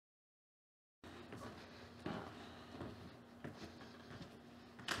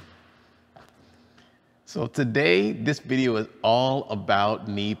So today, this video is all about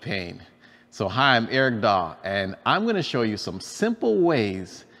knee pain. So hi, I'm Eric Daw, and I'm gonna show you some simple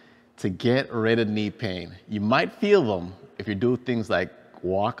ways to get rid of knee pain. You might feel them if you do things like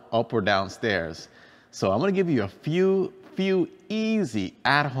walk up or down stairs. So I'm gonna give you a few easy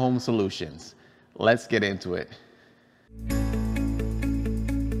at-home solutions. Let's get into it.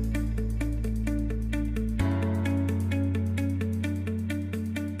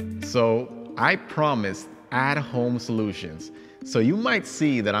 So I promised at-home solutions. So you might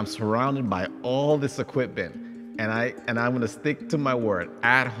see that I'm surrounded by all this equipment, and I'm gonna stick to my word,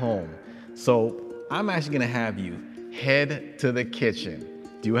 at home. So I'm actually gonna have you head to the kitchen.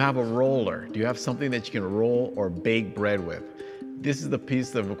 Do you have a roller? Do you have something that you can roll or bake bread with? This is the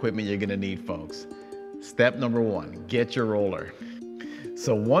piece of equipment you're gonna need, folks. Step number one, get your roller.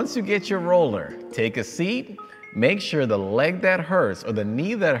 So once you get your roller, take a seat. Make sure the leg that hurts or the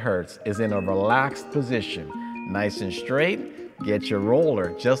knee that hurts is in a relaxed position. Nice and straight, get your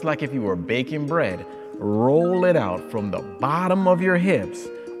roller, just like if you were baking bread. Roll it out from the bottom of your hips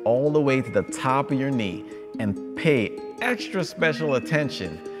all the way to the top of your knee, and pay extra special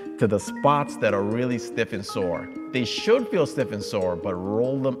attention to the spots that are really stiff and sore. They should feel stiff and sore, but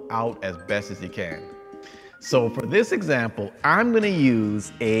roll them out as best as you can. So for this example, I'm gonna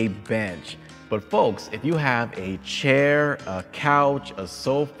use a bench. But folks, if you have a chair, a couch, a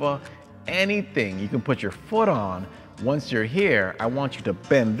sofa, anything you can put your foot on, once you're here, I want you to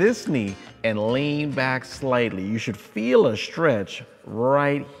bend this knee and lean back slightly. You should feel a stretch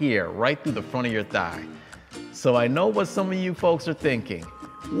right here, right through the front of your thigh. So I know what some of you folks are thinking.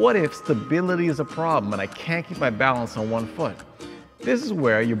 What if stability is a problem and I can't keep my balance on one foot? This is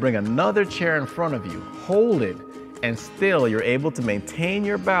where you bring another chair in front of you, hold it, and still you're able to maintain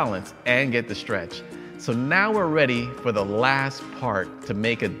your balance and get the stretch. So now we're ready for the last part to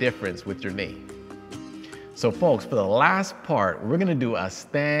make a difference with your knee. So folks, for the last part, we're gonna do a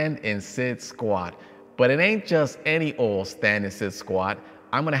stand and sit squat. But it ain't just any old stand and sit squat.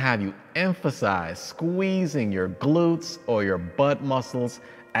 I'm gonna have you emphasize squeezing your glutes or your butt muscles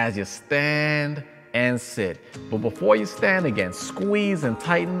as you stand and sit. But before you stand again, squeeze and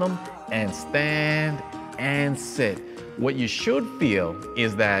tighten them and stand and sit. What you should feel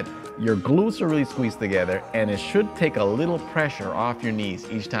is that your glutes are really squeezed together, and it should take a little pressure off your knees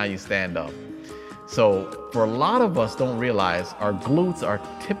each time you stand up. So for a lot of us don't realize our glutes are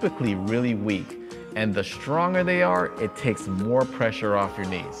typically really weak, and the stronger they are, it takes more pressure off your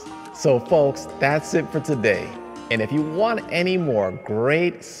knees. So folks, that's it for today. And if you want any more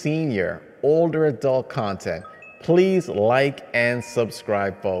great senior, older adult content, please like and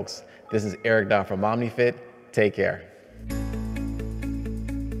subscribe, folks. This is Eric Daw from OmniFit. Take care.